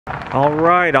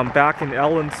Alright, I'm back in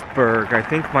Ellensburg. I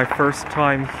think my first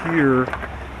time here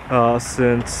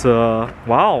since,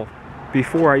 wow,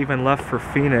 before I even left for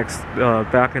Phoenix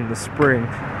back in the spring.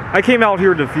 I came out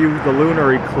here to view the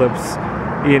lunar eclipse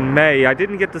in May. I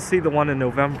didn't get to see the one in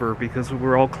November because we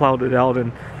were all clouded out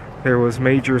and there was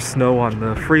major snow on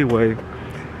the freeway.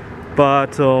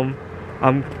 But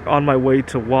I'm on my way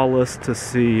to Wallace to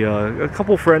see a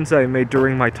couple friends I made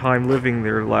during my time living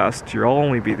there last year. I'll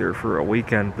only be there for a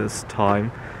weekend this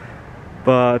time.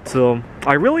 But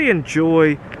I really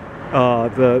enjoy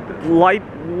the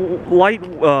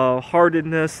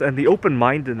light-heartedness and the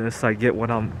open-mindedness I get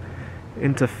when I'm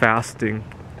into fasting.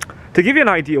 To give you an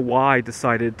idea why I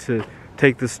decided to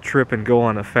take this trip and go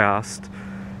on a fast,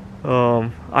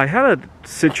 I had a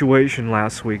situation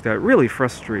last week that really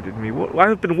frustrated me.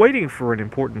 I've been waiting for an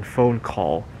important phone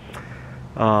call.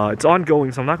 It's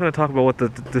ongoing, so I'm not going to talk about what the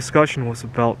discussion was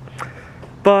about.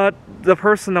 But the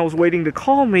person that was waiting to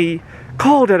call me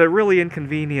called at a really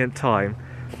inconvenient time.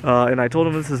 And I told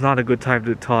him this is not a good time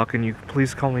to talk and you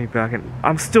please call me back. And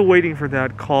I'm still waiting for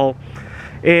that call.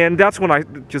 And that's when I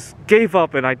just gave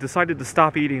up and I decided to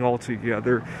stop eating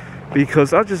altogether,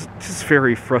 because I was just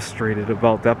very frustrated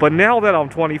about that. But now that I'm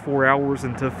 24 hours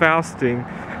into fasting,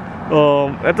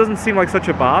 that doesn't seem like such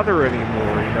a bother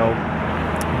anymore, you know.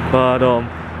 But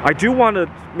I do want to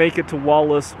make it to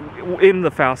Wallace in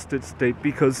the fasted state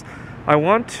because I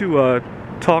want to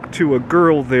talk to a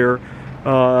girl there.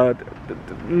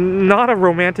 Not a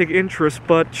romantic interest,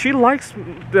 but she likes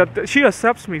that, she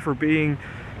accepts me for being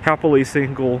happily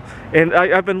single, and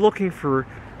I've been looking for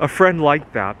a friend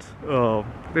like that,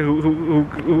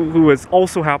 who is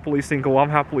also happily single. I'm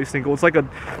happily single. It's like a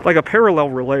parallel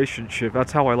relationship.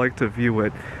 That's how I like to view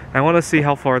it. I want to see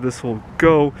how far this will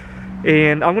go,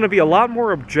 and I'm going to be a lot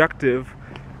more objective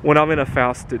when I'm in a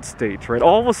fasted state, right?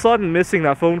 All of a sudden, missing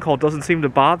that phone call doesn't seem to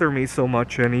bother me so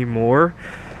much anymore.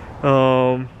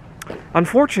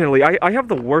 Unfortunately, I have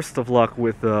the worst of luck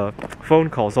with phone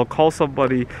calls. I'll call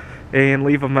somebody and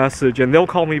leave a message, and they'll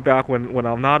call me back when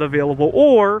I'm not available,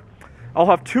 or I'll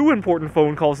have two important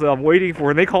phone calls that I'm waiting for,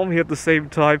 and they call me at the same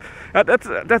time. That's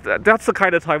the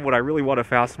kind of time when I really want to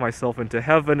fast myself into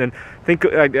heaven, and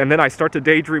then I start to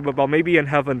daydream about maybe in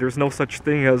heaven there's no such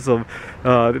thing as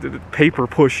paper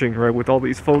pushing, right? With all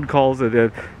these phone calls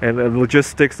and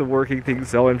logistics of working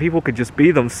things out, and people could just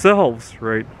be themselves,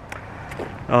 right?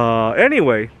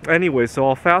 Anyway, so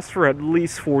I'll fast for at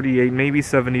least 48, maybe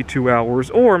 72 hours,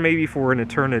 or maybe for an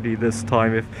eternity this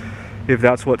time, if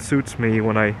that's what suits me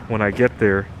when I get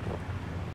there.